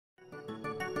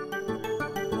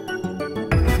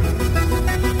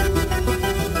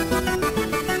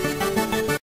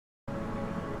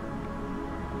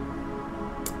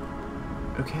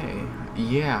Okay.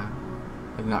 Yeah.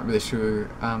 I'm not really sure.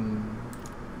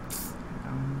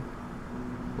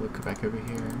 Look back over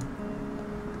here.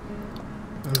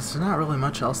 There's not really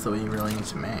much else that we really need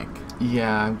to make.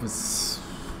 Yeah, I was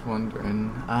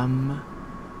wondering.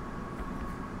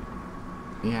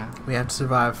 Yeah. We have to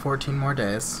survive 14 more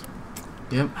days.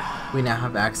 Yep. We now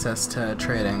have access to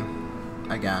trading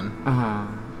again.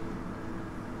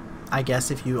 I guess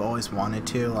if you always wanted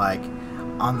to, like,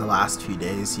 on the last few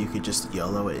days, you could just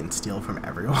YOLO it and steal from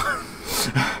everyone.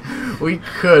 We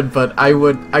could, but I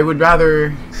would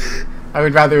rather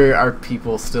our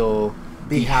people still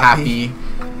be happy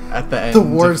at the end. The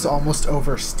war's almost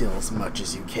over. Steal as much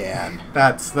as you can.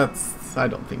 That's I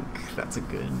don't think that's a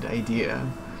good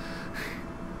idea.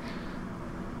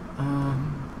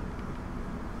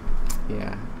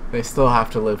 Yeah, they still have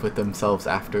to live with themselves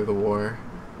after the war,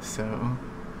 so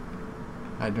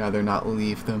I'd rather not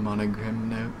leave them on a grim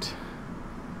note.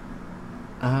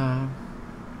 So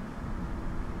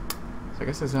I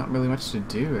guess there's not really much to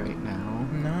do right now.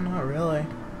 No, not really.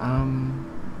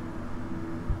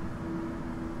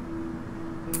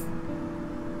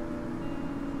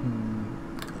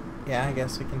 Yeah, I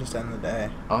guess we can just end the day.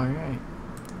 Alright.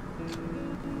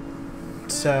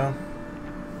 So,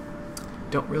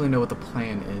 don't really know what the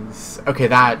plan is. Okay,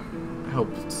 that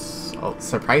helps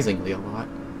surprisingly a lot.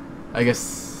 I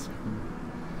guess.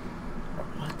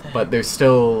 what the But there's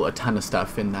still a ton of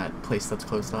stuff in that place that's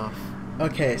closed off.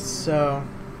 Okay, so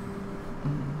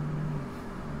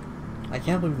I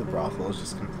can't believe the brothel is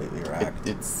just completely wrecked.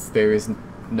 There is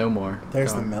no more.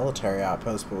 There's the military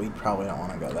outpost, but we probably don't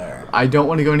want to go there. I don't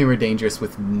want to go anywhere dangerous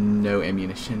with no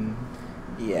ammunition.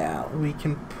 Yeah, we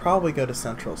can probably go to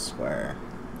Central Square.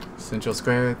 Central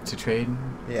Square to trade?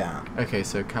 Yeah. Okay,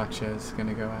 so Katya's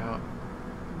gonna go out.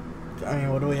 I mean,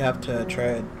 what do we have to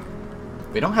trade?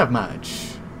 We don't have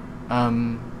much.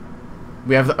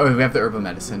 We have the herbal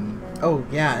medicine. Oh,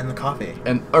 yeah, and the coffee.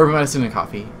 And herbal medicine and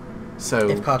coffee. So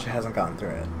If Katya hasn't gone through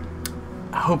it.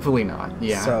 hopefully not.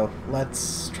 Yeah. So,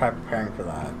 let's try preparing for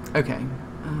that. Okay.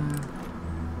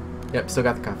 Yep, still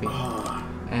got the coffee.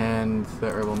 And the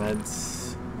herbal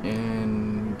meds.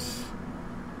 And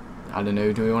I don't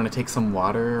know, do we want to take some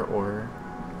water or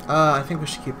I think we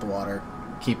should keep the water.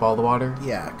 keep all the water?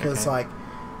 Yeah, because, Okay. like,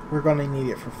 we're going to need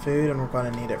it for food and we're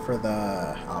going to need it for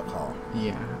the alcohol.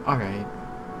 Yeah, alright.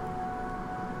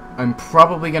 I'm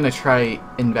probably gonna try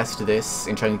invest this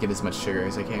and try to get as much sugar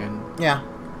as I can. Yeah,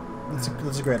 that's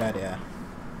a great idea.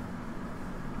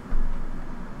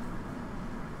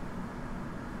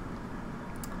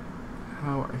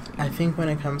 How are things? I think when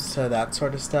it comes to that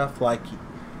sort of stuff, like,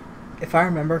 if I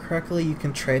remember correctly, you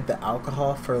can trade the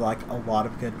alcohol for, like, a lot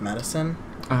of good medicine.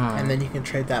 And then you can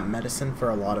trade that medicine for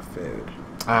a lot of food.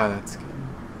 Ah, that's good.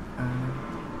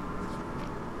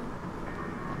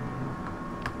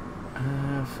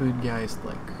 Food guys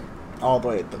like All the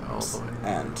way at the all the way.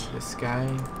 end. This guy.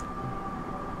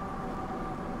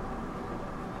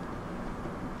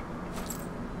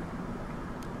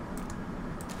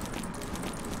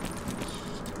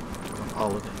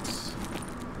 All of it.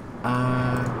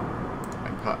 I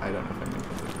don't know if I'm gonna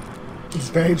put it. He's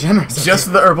very generous.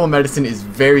 Just the herbal medicine is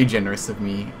very generous of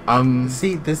me.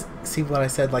 See what I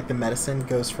said? Like, the medicine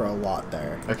goes for a lot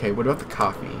there. Okay, what about the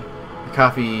coffee? The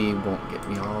coffee won't get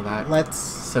me all that.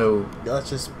 Let's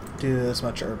just do as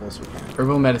much herbal as we can.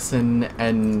 Herbal medicine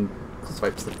and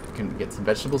swipes that can get some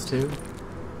vegetables too.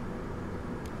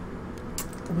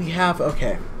 We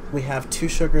have 2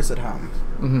 sugars at home.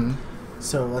 Mm-hmm.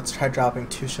 So let's try dropping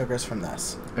 2 sugars from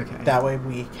this. Okay. That way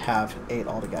we have 8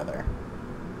 altogether.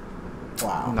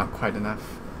 Wow. Not quite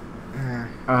enough.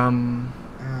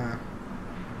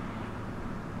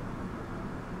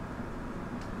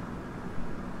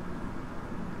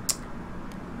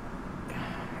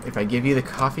 If I give you the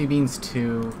coffee beans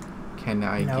too, can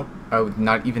I? Nope. Oh,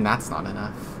 not even that's not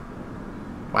enough.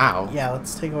 Wow. Yeah,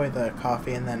 let's take away the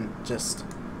coffee and then just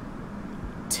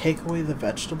take away the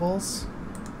vegetables.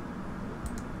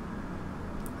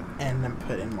 And then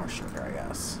put in more sugar, I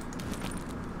guess.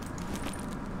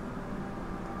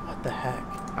 What the heck?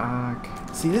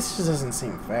 Okay. See, this just doesn't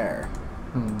seem fair.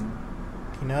 You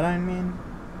know what I mean?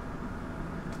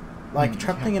 Like,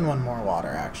 try putting in 1 more water,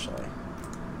 actually.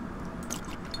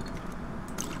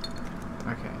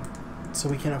 Okay. So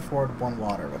we can afford 1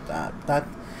 water with that. That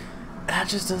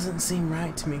just doesn't seem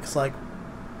right to me, because, like,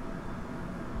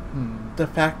 the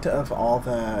fact of all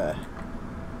the...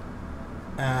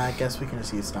 I guess we can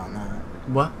just use it on that.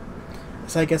 What?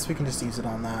 So I guess we can just use it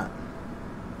on that.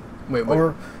 Wait, what?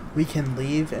 Or we can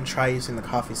leave and try using the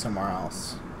coffee somewhere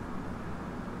else.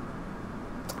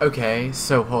 Okay,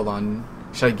 so hold on.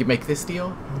 Should I make this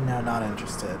deal? No, not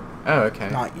interested. Oh, okay.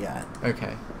 Not yet.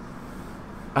 Okay.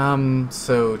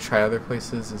 So try other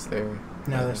places. Is there?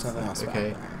 No, there's nothing else.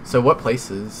 Okay. So what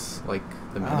places? Like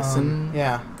the medicine?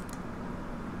 Yeah.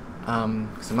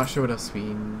 Because I'm not sure what else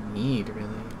we need really.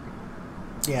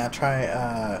 Yeah.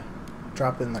 Try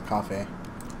drop in the coffee.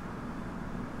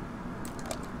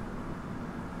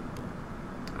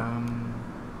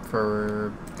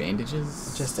 For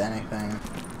bandages? Just anything.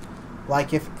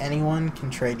 Like, if anyone can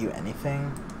trade you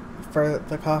anything for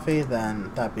the coffee,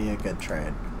 then that'd be a good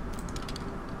trade.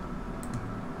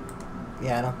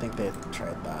 Yeah, I don't think they'd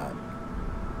trade that.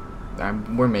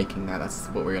 We're making that. That's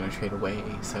what we're gonna trade away.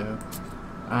 So,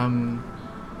 I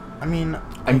mean,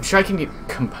 I'm sure I can get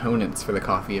components for the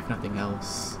coffee, if nothing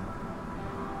else.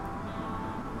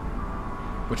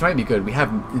 Which might be good. We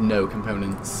have no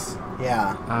components.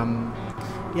 Yeah.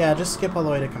 Yeah, just skip all the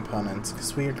way to components,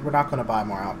 because we're not going to buy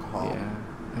more alcohol. Yeah.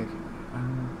 Okay.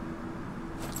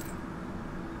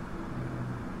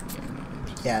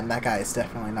 Yeah, and that guy is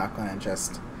definitely not going to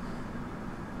just...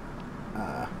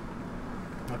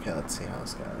 Okay, let's see how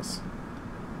this goes.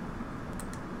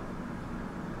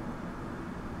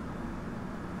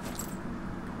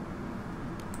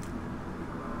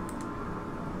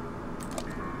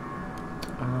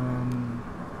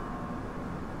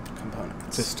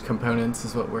 Components. Just components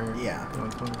is what we're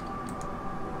going for.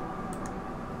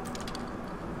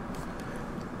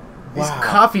 Wow. These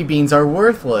coffee beans are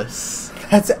worthless.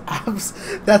 That's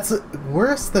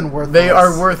worse than worthless. They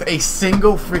are worth a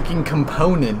single freaking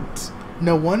component.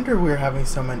 No wonder we're having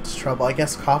so much trouble. I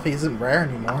guess coffee isn't rare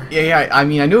anymore. Yeah, I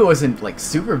mean, I knew it wasn't, like,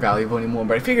 super valuable anymore,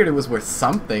 but I figured it was worth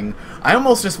something. I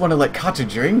almost just want to let Katja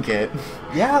drink it.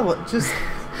 Yeah, just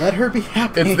let her be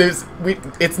happy.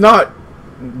 It's not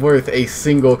worth a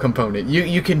single component.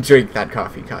 You can drink that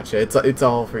coffee, Katja. It's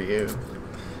all for you.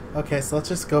 Okay, so let's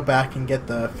just go back and get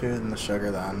the food and the sugar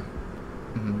then.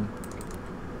 Mm-hmm.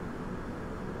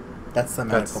 That's the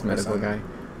medical guy.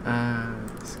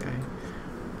 This guy.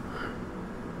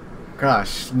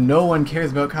 Gosh, no one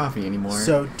cares about coffee anymore.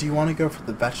 So, do you want to go for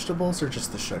the vegetables or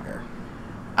just the sugar?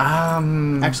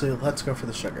 Actually, let's go for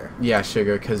the sugar. Yeah,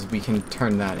 sugar, because we can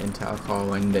turn that into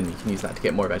alcohol, and then we can use that to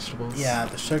get more vegetables. Yeah,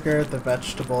 the sugar, the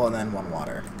vegetable, and then 1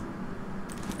 water.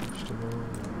 Vegetable,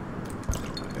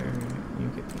 water. You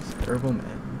get these herbal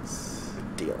meds.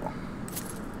 Deal.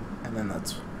 And then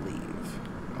let's leave.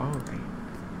 All right.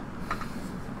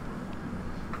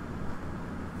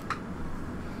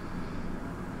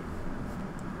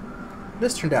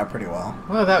 This turned out pretty well.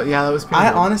 Well, that was pretty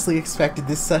good. honestly expected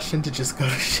this session to just go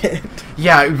to shit.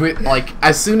 Yeah, like,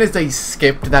 as soon as they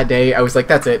skipped that day, I was like,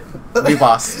 that's it. We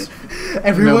lost.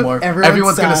 No more.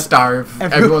 Everyone's gonna starve.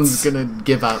 Everyone's gonna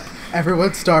give up.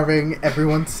 Everyone's starving.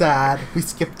 Everyone's sad. We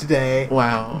skipped a day.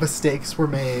 Wow. Mistakes were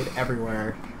made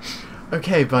everywhere.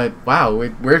 Okay, but wow,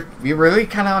 we're really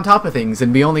kind of on top of things,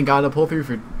 and we only got to pull through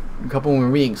for a couple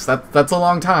more weeks. That's a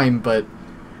long time, but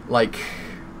like...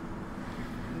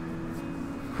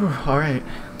 All right.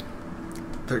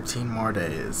 13 more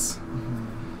days. Mm-hmm.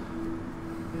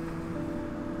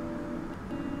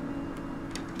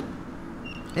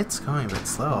 It's going a bit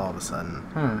slow all of a sudden.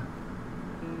 Huh.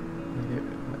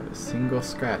 A single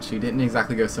scratch. You didn't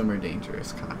exactly go somewhere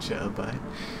dangerous, Katja, but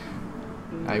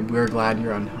we're glad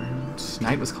you're unharmed.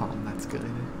 Night was calm. That's good.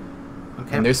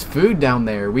 Okay. And there's food down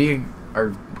there. We're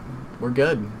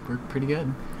good. We're pretty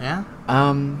good. Yeah.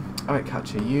 All right,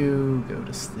 Katja, you go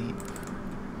to sleep.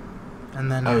 And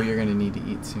then... Oh, you're gonna need to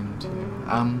eat soon, too.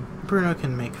 Bruno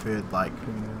can make food, like,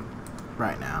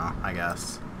 right now, I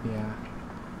guess. Yeah.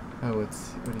 Oh, what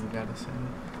do you gotta say?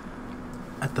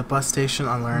 At the bus station,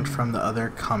 I learned from the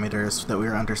other commuters that we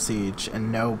were under siege,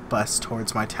 and no bus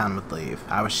towards my town would leave.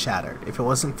 I was shattered. If it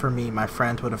wasn't for me, my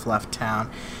friend would have left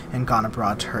town and gone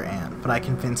abroad to her aunt, but I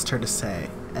convinced her to stay.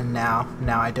 And now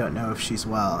I don't know if she's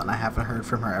well, and I haven't heard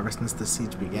from her ever since the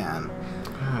siege began.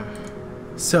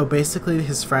 So basically,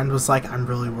 his friend was like, I'm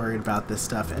really worried about this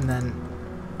stuff. And then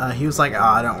he was like,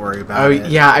 oh, don't worry about it. Oh,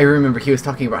 yeah, I remember. He was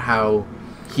talking about how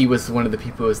he was one of the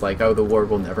people who was like, oh, the war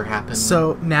will never happen.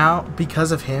 So now,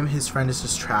 because of him, his friend is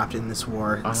just trapped in this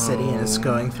war city and is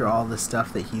going through all the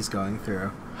stuff that he's going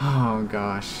through. Oh,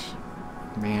 gosh.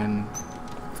 Man.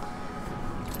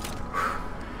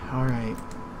 All right.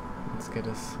 Let's get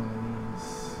us one of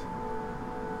these.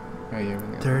 Oh, yeah,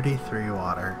 we're 33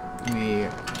 water. We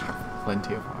have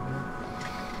plenty of water.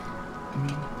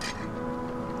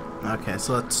 Okay,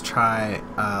 so let's try,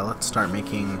 let's start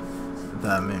making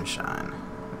the moonshine.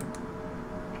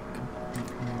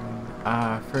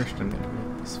 First I'm gonna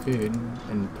make this food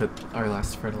and put our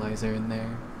last fertilizer in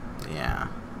there. Yeah.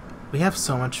 We have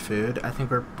so much food, I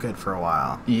think we're good for a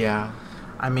while. Yeah.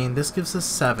 I mean, this gives us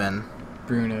 7.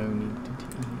 Bruno needed to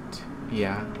eat.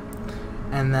 Yeah.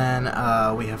 And then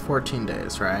we have 14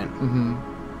 days, right? Mm-hmm.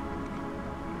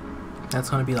 That's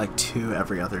going to be like 2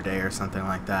 every other day or something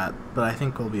like that. But I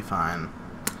think we'll be fine.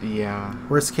 Yeah.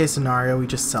 Worst case scenario, we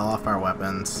just sell off our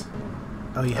weapons.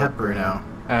 Oh, you have Bruno.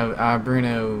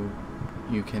 Bruno,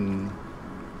 you can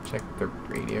check the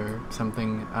radio or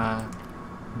something.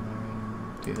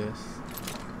 Do this.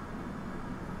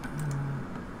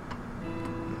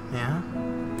 Yeah?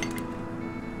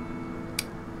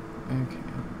 Okay.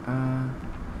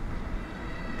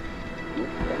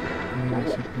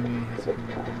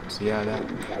 So yeah,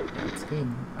 that's good.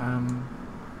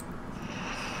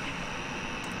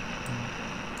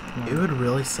 It would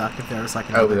really suck if there was like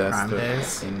another crime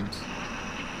days.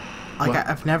 Like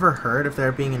I've never heard of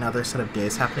there being another set of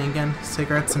days happening again.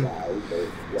 Cigarettes and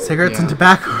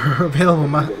tobacco are available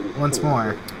once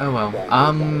more. Oh well.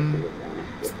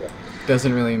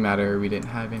 Doesn't really matter. We didn't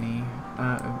have any.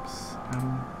 Oops.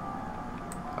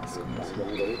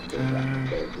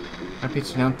 Happy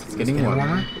to announce it's getting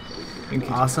warmer.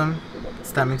 Awesome.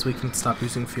 So that means we can stop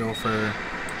using fuel for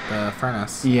the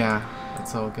furnace. Yeah,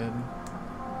 that's all good.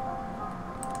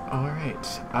 All right.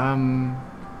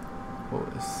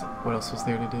 What else was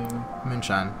there to do?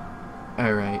 Moonshine.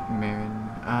 All right, Marin.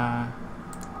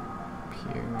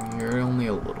 You're only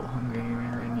a little hungry,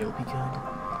 Marin. You'll be good.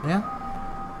 Yeah.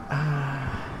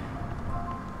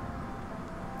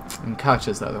 And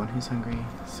Katja's the other one who's hungry,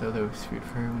 so there's food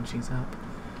for her when she's up.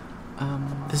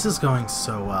 This is going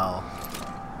so well.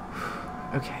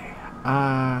 Okay.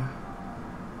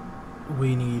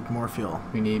 We need more fuel.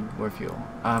 We need more fuel.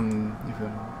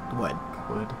 Wood.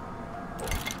 Wood.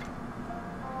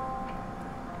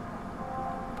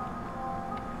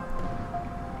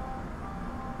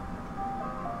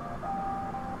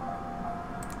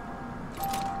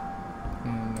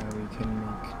 And now we can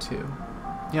make 2.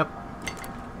 Yep.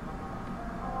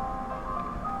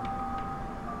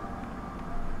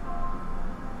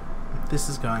 This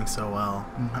is going so well.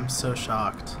 Mm-hmm. I'm so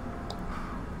shocked.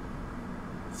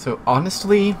 So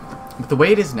honestly, with the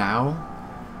way it is now,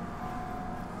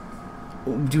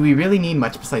 do we really need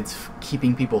much besides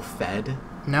keeping people fed?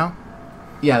 No.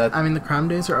 Yeah. I mean, the crime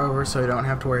days are over, so we don't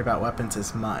have to worry about weapons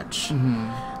as much.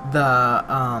 Mm-hmm.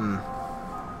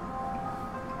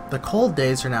 The cold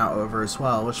days are now over as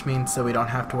well, which means that we don't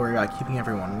have to worry about keeping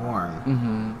everyone warm.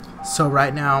 Mm-hmm. So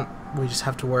right now, we just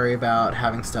have to worry about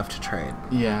having stuff to trade.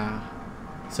 Yeah.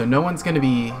 So no one's gonna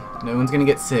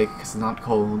get sick because it's not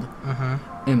cold. Mm-hmm.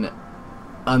 And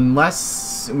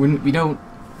unless we don't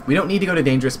need to go to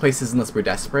dangerous places unless we're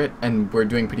desperate, and we're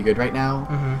doing pretty good right now.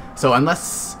 Mm-hmm. So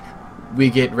unless we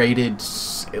get raided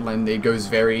and it goes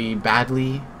very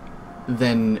badly,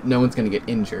 then no one's gonna get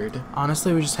injured.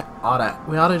 Honestly, we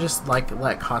ought to just like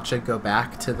let Katja go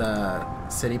back to the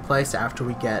city place after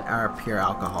we get our pure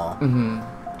alcohol. Mm-hmm.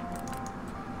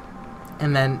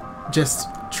 And then just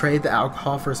trade the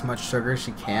alcohol for as much sugar as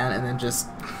she can, and then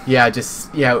yeah,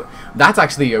 that's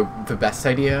actually the best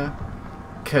idea,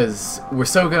 because we're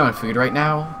so good on food right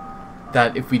now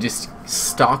that if we just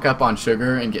stock up on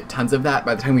sugar and get tons of that,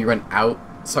 by the time we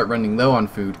start running low on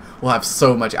food, we'll have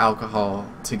so much alcohol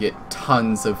to get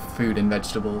tons of food and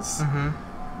vegetables. Mm-hmm.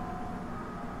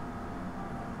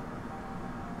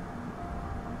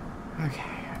 Okay.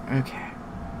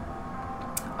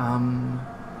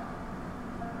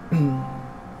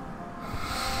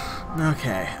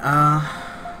 Okay,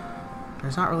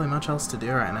 there's not really much else to do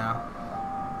right now.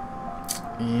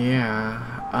 Yeah,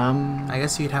 I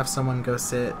guess you'd have someone go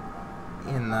sit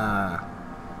in the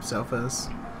sofas.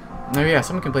 Oh yeah,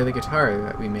 someone can play the guitar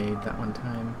that we made that one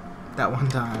time.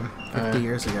 50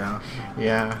 years ago.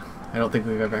 Yeah, I don't think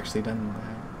we've ever actually done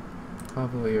that.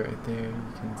 Probably right there,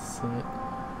 you can sit.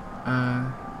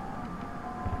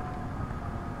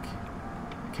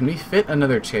 Can we fit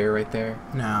another chair right there?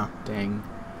 No. Dang.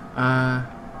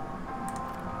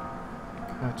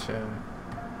 Gotcha.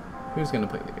 Who's gonna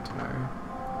play the guitar?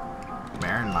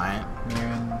 Marin might.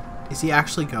 Marin. Is he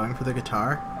actually going for the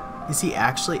guitar? Is he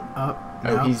actually up?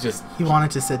 No. Oh, he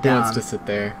wanted to sit down. He wants to sit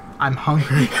there. I'm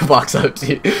hungry.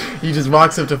 He just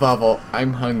walks up to Pavel.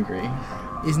 I'm hungry.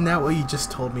 Isn't that what you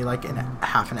just told me like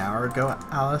half an hour ago,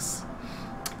 Alice?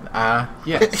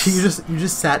 Yes. you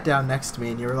just sat down next to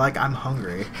me and you were like, I'm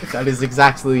hungry. That is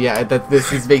exactly,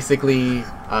 this is basically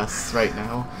us right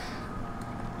now.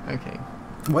 Okay.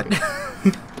 What?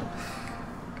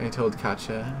 I told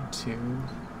Katja to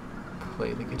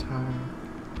play the guitar.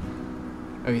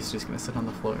 Oh, he's just gonna sit on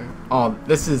the floor. Oh,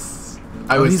 this is...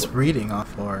 he's reading on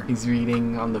the floor. He's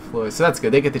reading on the floor. So that's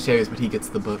good. They get the chairs, but he gets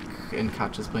the book, and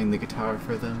Katja's playing the guitar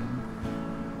for them.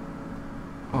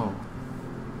 Oh.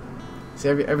 See,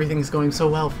 everything's going so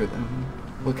well for them.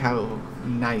 Look how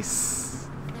nice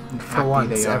and For happy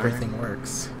once, they are. everything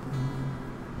works.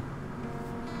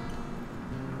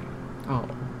 Oh.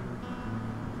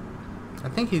 I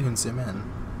think you can zoom in.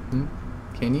 Hmm?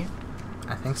 Can you?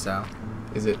 I think so.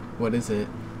 Is it? What is it?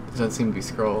 It doesn't seem to be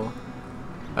scroll.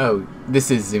 Oh, this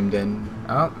is zoomed in.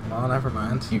 Oh, well, never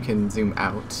mind. You can zoom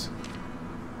out.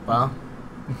 Well,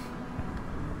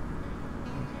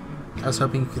 I was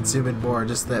hoping you could zoom in more,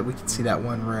 just that we could see that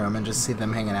one room and just see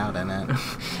them hanging out in it.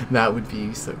 That would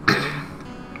be so cool.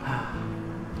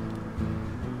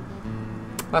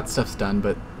 That stuff's done,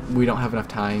 but we don't have enough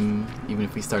time, even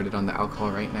if we started on the alcohol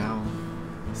right now.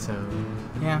 So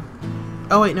Yeah.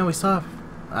 Oh wait, no, we still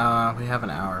have. We have an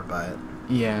hour, but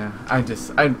yeah, I'm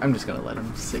just gonna let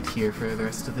him sit here for the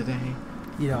rest of the day.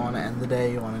 you don't want to end the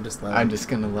day. You want to just let. I'm just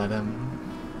gonna let him.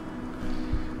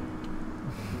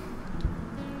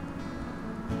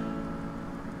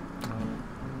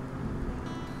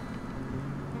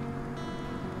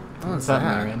 What's What's up,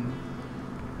 that? Marin?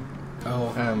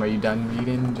 Oh, Are you done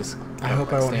reading? Just I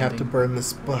hope I won't have to standing? burn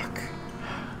this book.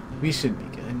 We should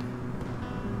be good.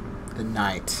 The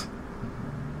night.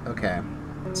 Okay,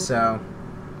 so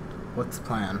what's the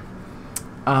plan?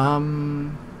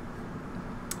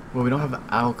 Well, we don't have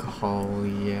alcohol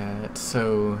yet,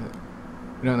 so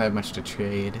we don't have much to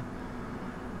trade.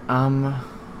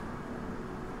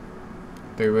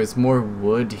 There was more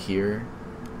wood here.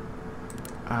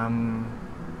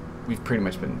 We've pretty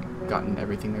much gotten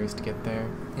everything there is to get there.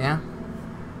 Yeah,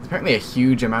 There's apparently a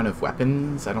huge amount of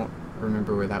weapons. I don't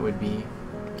remember where that would be.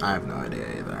 I have no idea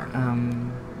either.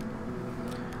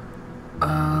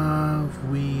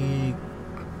 We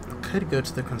could go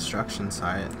to the construction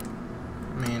site.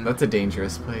 I mean, That's a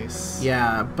dangerous place.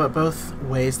 yeah, but both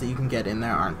ways that you can get in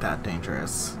there aren't that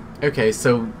dangerous. Okay,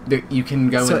 so you can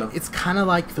go So in. it's kind of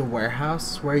like the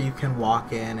warehouse where you can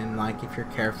walk in and, like, if you're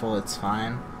careful, it's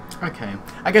fine. Okay,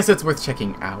 I guess it's worth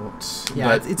checking out. Yeah,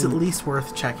 but it's at least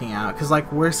worth checking out. Because, like,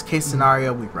 worst case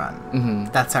scenario, we run.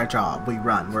 Mhm. That's our job. We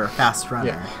run. We're a fast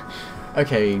runner. Yeah.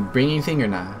 Okay, bring anything or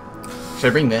not? Should I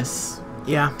bring this?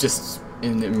 Yeah. Just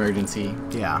in emergency.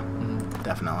 Yeah. Mhm.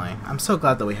 Definitely. I'm so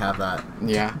glad that we have that.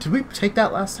 Yeah. Did we take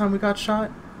that last time we got shot?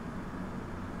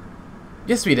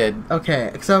 Yes, we did. Okay,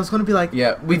 because I was going to be like...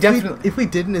 Yeah, we definitely... If we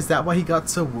didn't, is that why he got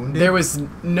so wounded? There was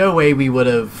no way we would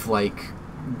have, like,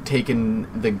 taken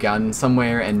the gun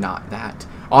somewhere and not that.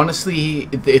 Honestly,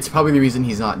 it's probably the reason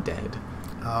he's not dead.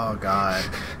 Oh, God.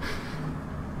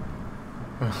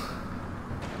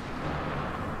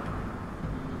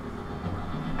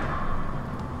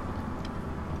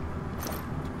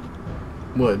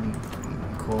 Wood.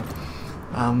 Cool.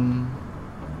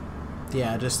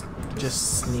 Yeah, just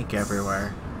sneak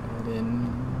everywhere. Head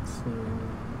in slowly.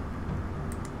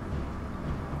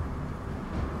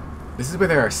 This is where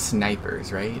there are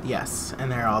snipers, right? Yes,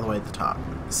 and they're all the way at the top.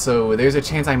 So there's a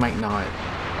chance I might not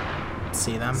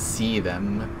See them? see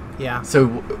them. Yeah.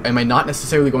 So am I not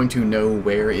necessarily going to know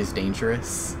where is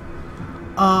dangerous?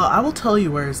 I will tell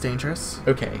you where is dangerous.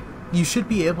 Okay. You should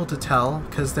be able to tell,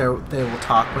 because they will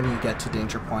talk when you get to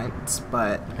danger points,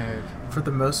 but for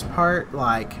the most part,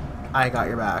 like, I got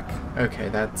your back. Okay,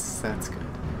 that's good.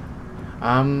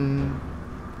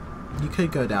 You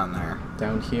could go down there.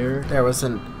 Down here. There was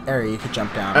an area you could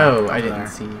jump down. Oh, over I didn't there.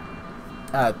 see.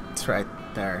 It's right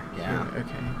there, yeah. Here,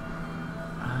 okay.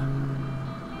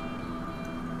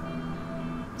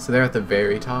 So they're at the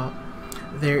very top.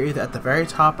 They're either at the very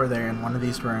top or they're in one of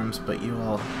these rooms, but we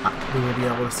will be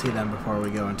able to see them before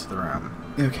we go into the room.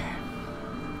 Okay.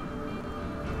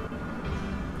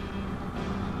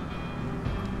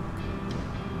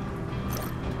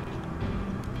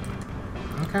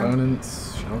 Okay.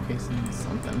 Components, showcasing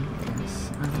something.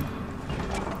 Yes.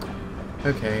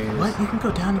 Okay. What? You can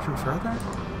go down even further?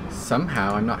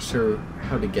 Somehow, I'm not sure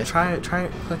how to get. Try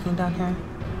clicking down here.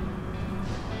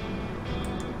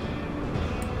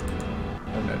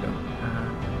 Oh no, don't.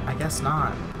 I guess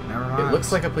not. Never mind. It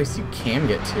looks like a place you can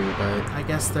get to, but I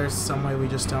guess there's some way we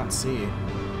just don't see.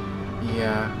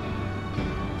 yeah,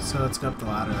 So let's go up the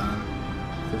ladder then.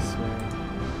 this way.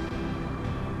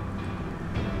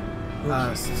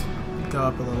 Go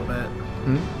up a little bit.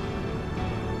 Hmm.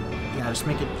 Yeah, just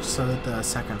make it so that the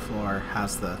second floor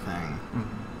has the thing.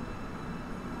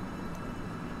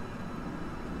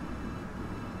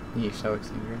 Yeesh, that looks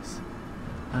dangerous.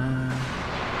 One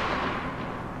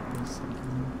second.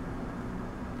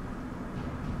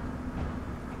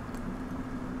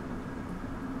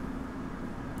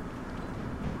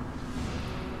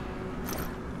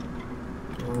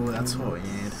 Oh, that's what we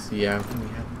need. So yeah, we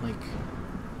have like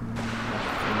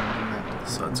nothing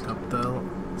So let's go up the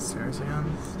stairs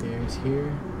again. stairs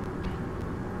here.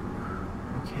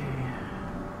 Okay.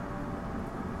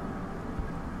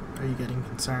 Are you getting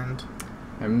concerned?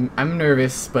 I'm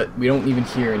nervous, but we don't even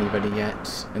hear anybody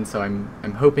yet, and so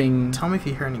I'm hoping. Tell me if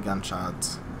you hear any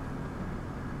gunshots.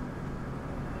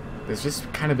 There's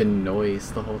just kind of been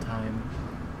noise the whole time.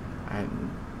 I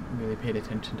hadn't really paid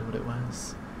attention to what it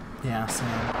was. Yeah, same.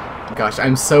 Gosh,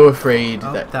 I'm so afraid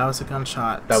that was a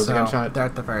gunshot. That was a gunshot? They're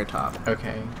at the very top.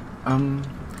 Okay.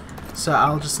 So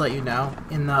I'll just let you know,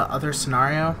 in the other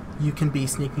scenario, you can be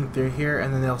sneaking through here,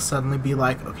 and then they'll suddenly be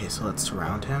like, okay, so let's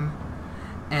surround him.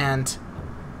 And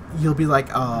you'll be like,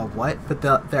 what? But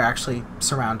they're actually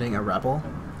surrounding a rebel.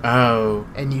 Oh.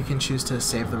 And you can choose to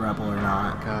save the rebel or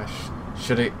not. Gosh.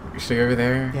 Should I go over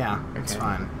there? Yeah, okay. It's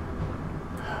fine.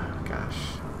 Oh, gosh.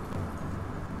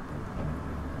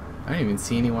 I don't even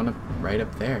see anyone right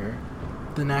up there.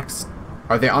 The next...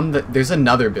 Are they on the... There's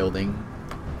another building.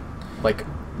 Like...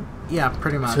 Yeah,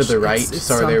 pretty much. To the right,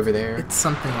 so are they over there? It's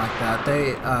something like that.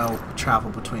 They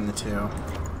travel between the two.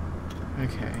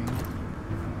 Okay.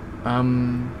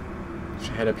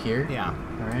 Should I head up here? Yeah.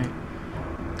 Alright.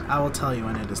 I will tell you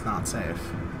when it is not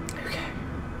safe. Okay.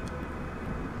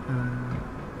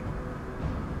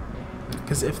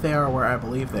 Because if they are where I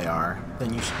believe they are,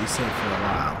 then you should be safe for a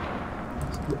while.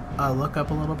 Look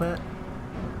up a little bit.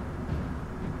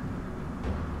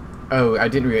 Oh, I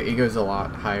didn't realize it goes a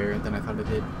lot higher than I thought it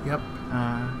did. Yep.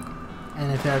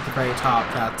 And if they're at the very top,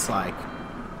 that's like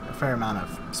a fair amount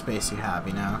of space you have,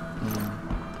 you know?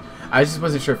 I just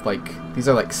wasn't sure if, like, these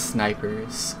are like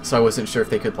snipers, so I wasn't sure if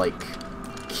they could, like,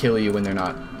 kill you when they're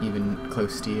not even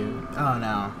close to you. Oh,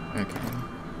 no. Okay.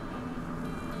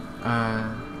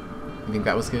 You think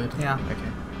that was good? Yeah.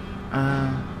 Okay.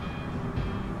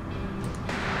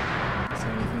 Is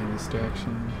there anything in this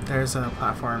direction? There's a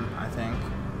platform, I think.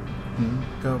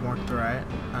 Go more to the right.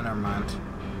 Oh, never mind.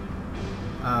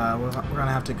 We're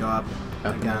gonna have to go up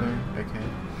again. Another? Okay.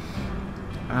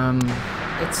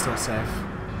 It's still safe.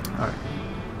 Alright.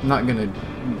 I'm not gonna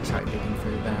try digging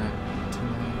through that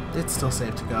tonight. It's still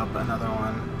safe to go up another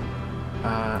one.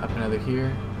 Up another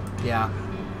here? Yeah.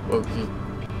 Okay.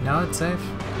 No, it's safe.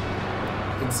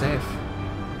 It's safe.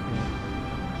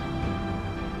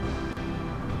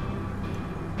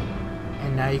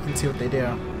 And now you can see what they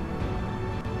do.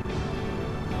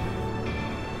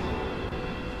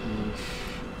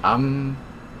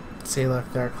 See,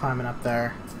 look, they're climbing up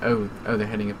there. Oh, they're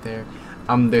heading up there.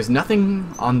 There's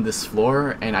nothing on this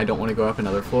floor, and I don't want to go up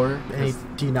another floor. Hey,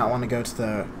 do you not want to go to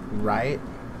the right?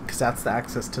 Because that's the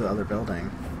access to the other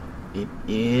building. It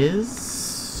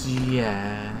is,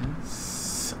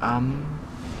 yes.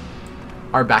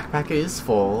 Our backpack is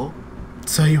full.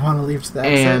 So you want to leave to the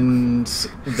exit? And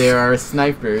there are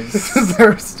snipers.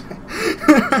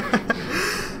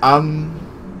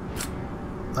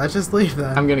 Let's just leave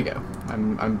then. I'm gonna go.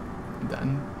 I'm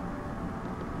done.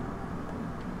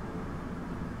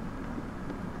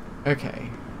 Okay.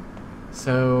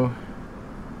 So,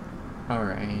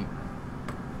 alright.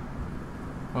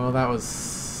 Well, that was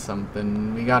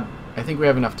something. I think we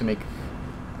have enough to make,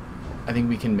 I think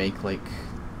we can make, like,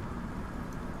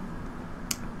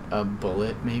 a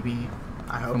bullet, maybe?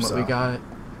 I hope from what so. we got.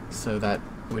 So that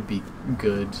would be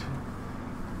good.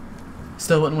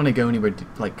 Still wouldn't want to go anywhere,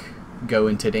 go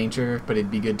into danger, but it'd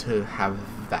be good to have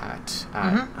that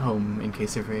at home in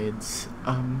case of raids.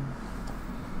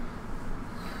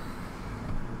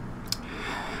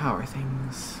 How are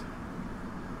things?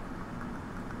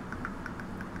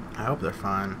 I hope they're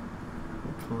fine.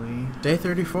 Hopefully. Day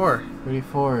 34.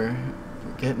 34.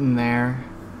 We're getting there.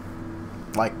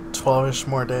 Like 12-ish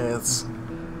more days.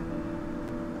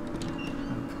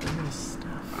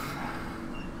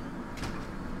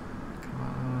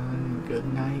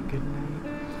 Good night, good night.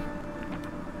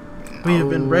 We have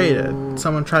been raided.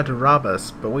 Someone tried to rob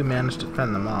us, but we managed to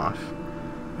fend them off.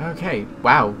 Okay,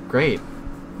 wow, great.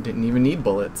 Didn't even need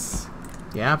bullets.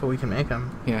 Yeah, but we can make them.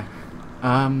 Yeah.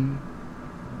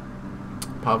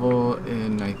 Pavel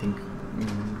and I think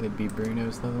they'd be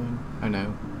Bruno's the other one. Oh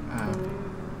no.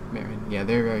 Marin. Yeah,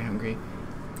 they're very hungry.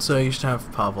 So you should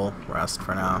have Pavel rest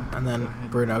for now, and then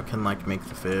Bruno can like make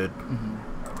the food.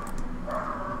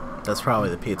 That's probably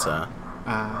the pizza.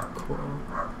 Cool.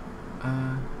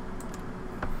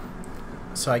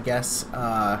 So I guess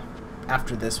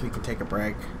after this we can take a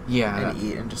break. Yeah. And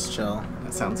eat and just chill.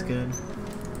 That sounds good. Okay.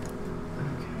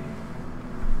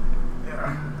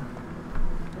 Yeah.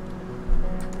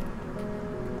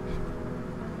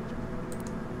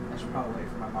 I should probably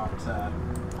wait for my mom to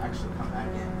actually come back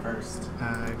in first.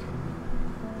 Okay.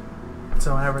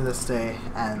 So whenever this day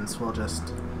ends, we'll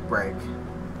just break.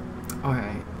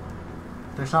 Alright.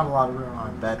 There's not a lot of room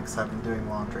on my bed because I've been doing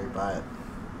laundry, but...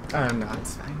 No,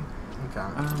 it's fine. Okay.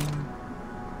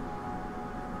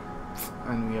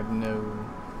 And we have no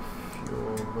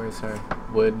fuel. Where's our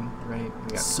wood, right? We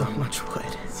got so much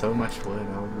wood. So much wood.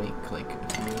 I'll make like a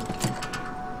few.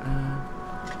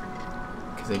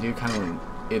 Because I do kind of...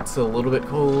 It's a little bit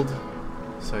cold,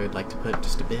 so I'd like to put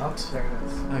just a bit. Oh, there it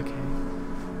is. Okay.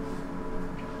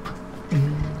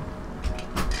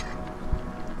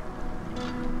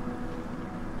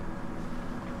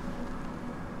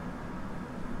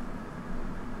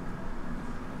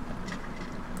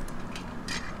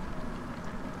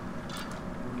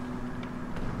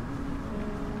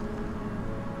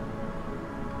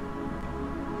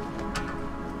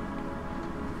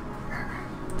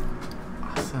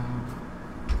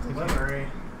 Delivery.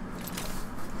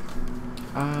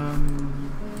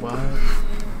 What?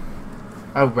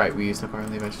 Oh, right, we used up our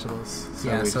only vegetables. So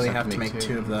yeah, we so just we have to make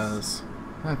 2 of those.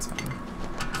 That's fine.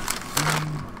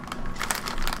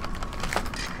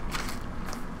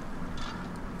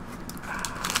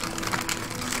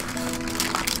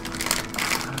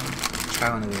 Try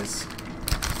one of these.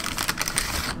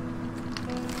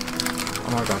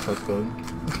 Oh my gosh, that's good.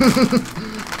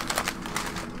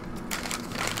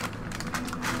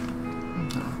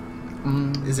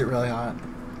 Is it really hot?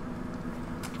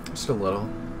 Just a little.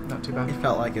 Not too bad. It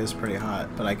felt like it was pretty hot,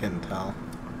 but I couldn't tell.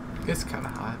 It's kind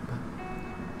of hot, but...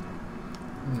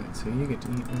 Alright, so you get to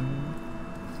eat now.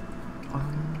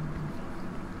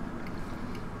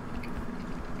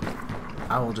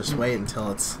 I will just wait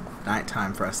until it's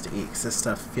nighttime for us to eat, because this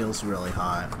stuff feels really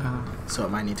hot. So it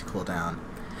might need to cool down.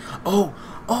 Oh!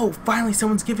 Oh! Finally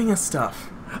someone's giving us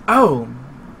stuff! Oh!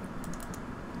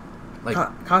 Like...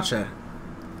 Katja.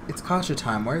 It's Katja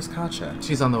time. Where's Katja?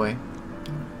 She's on the way.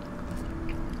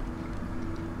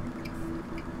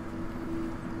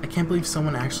 I can't believe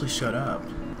someone actually showed up.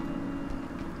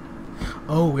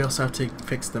 Oh, we also have to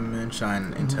fix the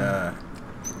moonshine into...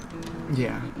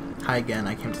 Yeah. Hi again,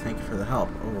 I came to thank you for the help.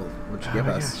 Oh, what'd you give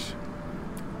us? Gosh.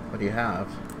 What do you have?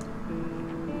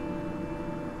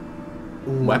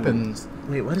 Ooh. Weapons.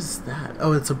 Wait, what is that?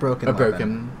 Oh, it's a broken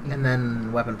weapon. And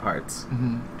then weapon parts.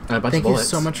 And a bunch Thank of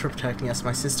bullets. you so much for protecting us.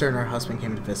 My sister and her husband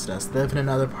came to visit us. They live in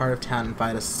another part of town and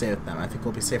invite us to stay with them. I think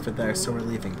we'll be safer there, so we're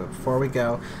leaving. But before we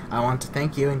go, I want to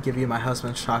thank you and give you my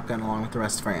husband's shotgun along with the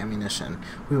rest of our ammunition.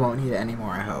 We won't need it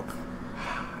anymore, I hope.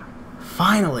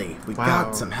 Finally! We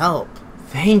got some help!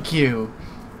 Thank you!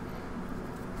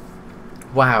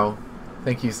 Wow.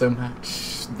 Thank you so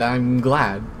much. I'm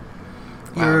glad.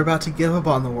 You were about to give up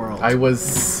on the world. I was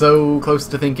so close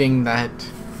to thinking that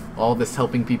all this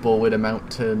helping people would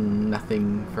amount to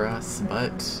nothing for us,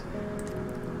 but...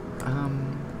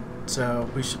 So,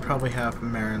 we should probably have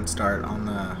Marin start on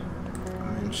the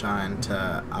moonshine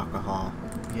to alcohol.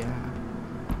 Yeah.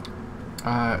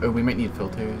 Oh, we might need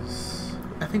filters.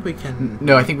 I think we can...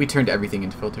 No, I think we turned everything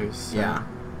into filters. So, yeah.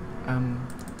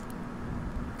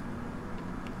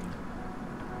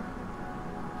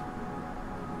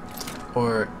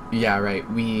 Or, yeah, right,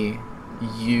 we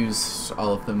used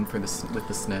all of them for with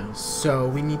the snow. So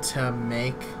we need to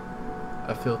make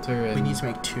a filter and... We need to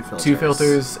make 2 filters. 2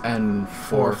 filters and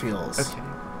 4 fuels. Okay.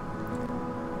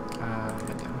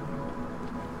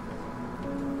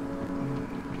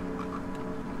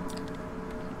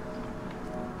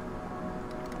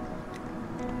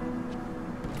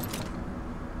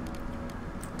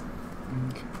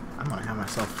 I'm gonna have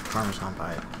myself a Parmesan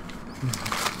bite.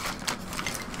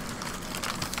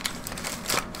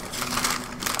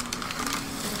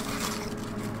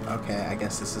 Okay, I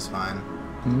guess this is fine.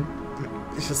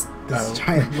 It's just this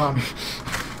giant lump.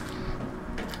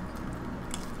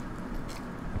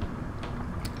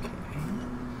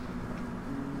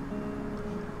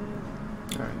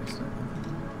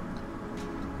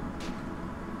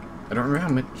 I don't remember how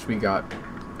much we got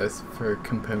as for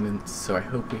components, so I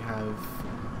hope we have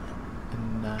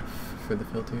enough for the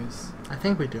filters. I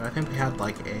think we do. I think we had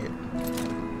like 8.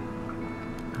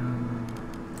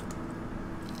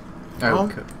 Oh,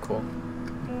 cool.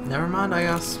 Never mind, I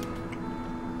guess.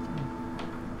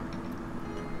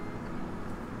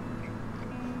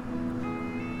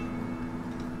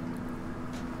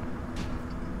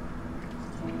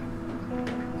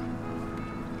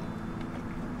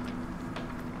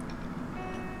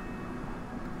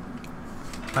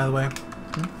 By the way,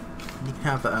 you can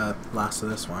have the last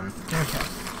of this one. Okay.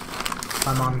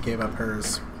 My mom gave up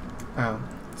hers. Oh.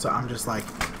 So I'm just like...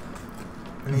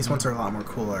 And these ones are a lot more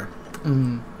cooler.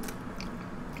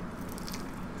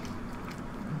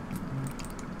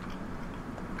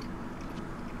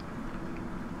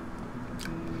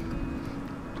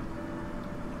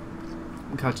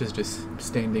 Katja's just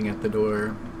standing at the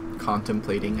door,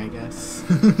 contemplating, I guess.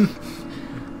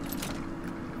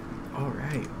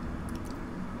 Alright.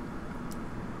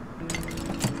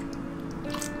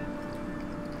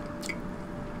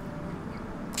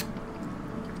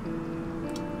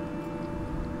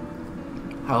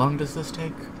 How long does this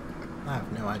take? I have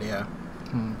no idea.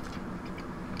 I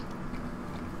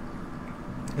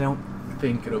don't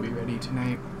think it'll be ready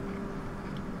tonight.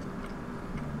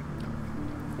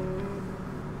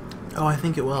 Oh, I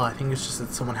think it will. I think it's just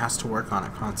that someone has to work on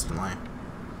it constantly.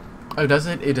 Oh, does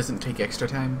it? It doesn't take extra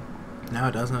time? No,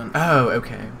 it doesn't. Oh,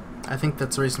 okay. I think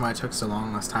that's the reason why it took so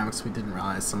long last time, because we didn't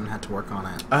realize someone had to work on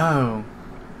it. Oh.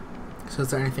 So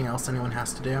is there anything else anyone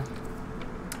has to do?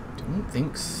 Don't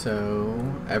think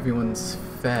so. Everyone's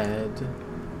fed.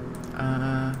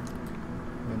 And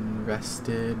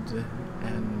rested,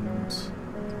 and...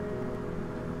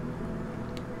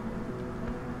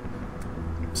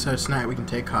 So tonight we can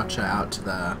take Katja out to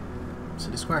the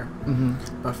city square.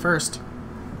 Mm-hmm. But first,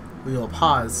 we will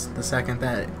pause the second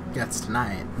that it gets to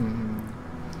night. Mm-hmm.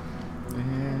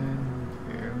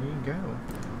 And here we go.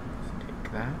 Let's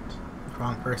take that.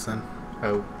 Wrong person.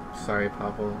 Oh, sorry,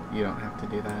 Pavel. You don't have to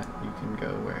do that. You can go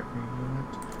wherever you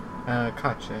want.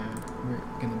 Katja, we're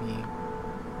gonna be...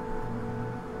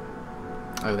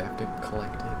 oh, they have to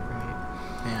collect it, right?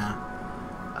 Yeah.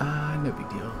 No big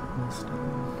deal. Almost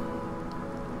done.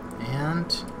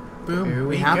 And boom, Here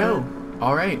we have go. it.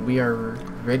 All right, we are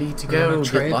ready to We're go. gonna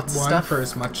Get trade lots of one stuff for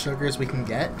as much sugar as we can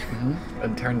get,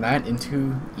 and turn that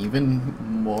into even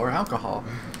more alcohol.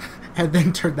 and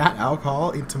then turn that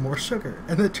alcohol into more sugar,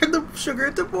 and then turn the sugar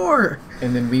into more.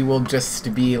 And then we will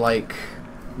just be like,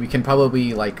 we can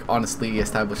probably like honestly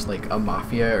establish like a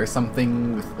mafia or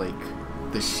something with like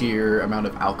the sheer amount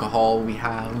of alcohol we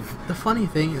have. The funny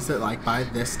thing is that like by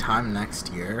this time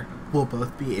next year, we'll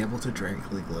both be able to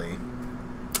drink legally.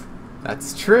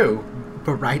 That's true.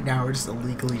 But right now we're just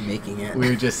illegally making it.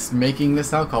 We're just making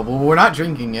this alcohol. Well, we're not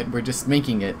drinking it. We're just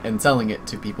making it and selling it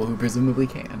to people who presumably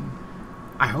can.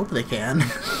 I hope they can.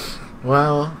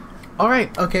 Well, all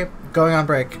right. Okay, going on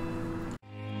break.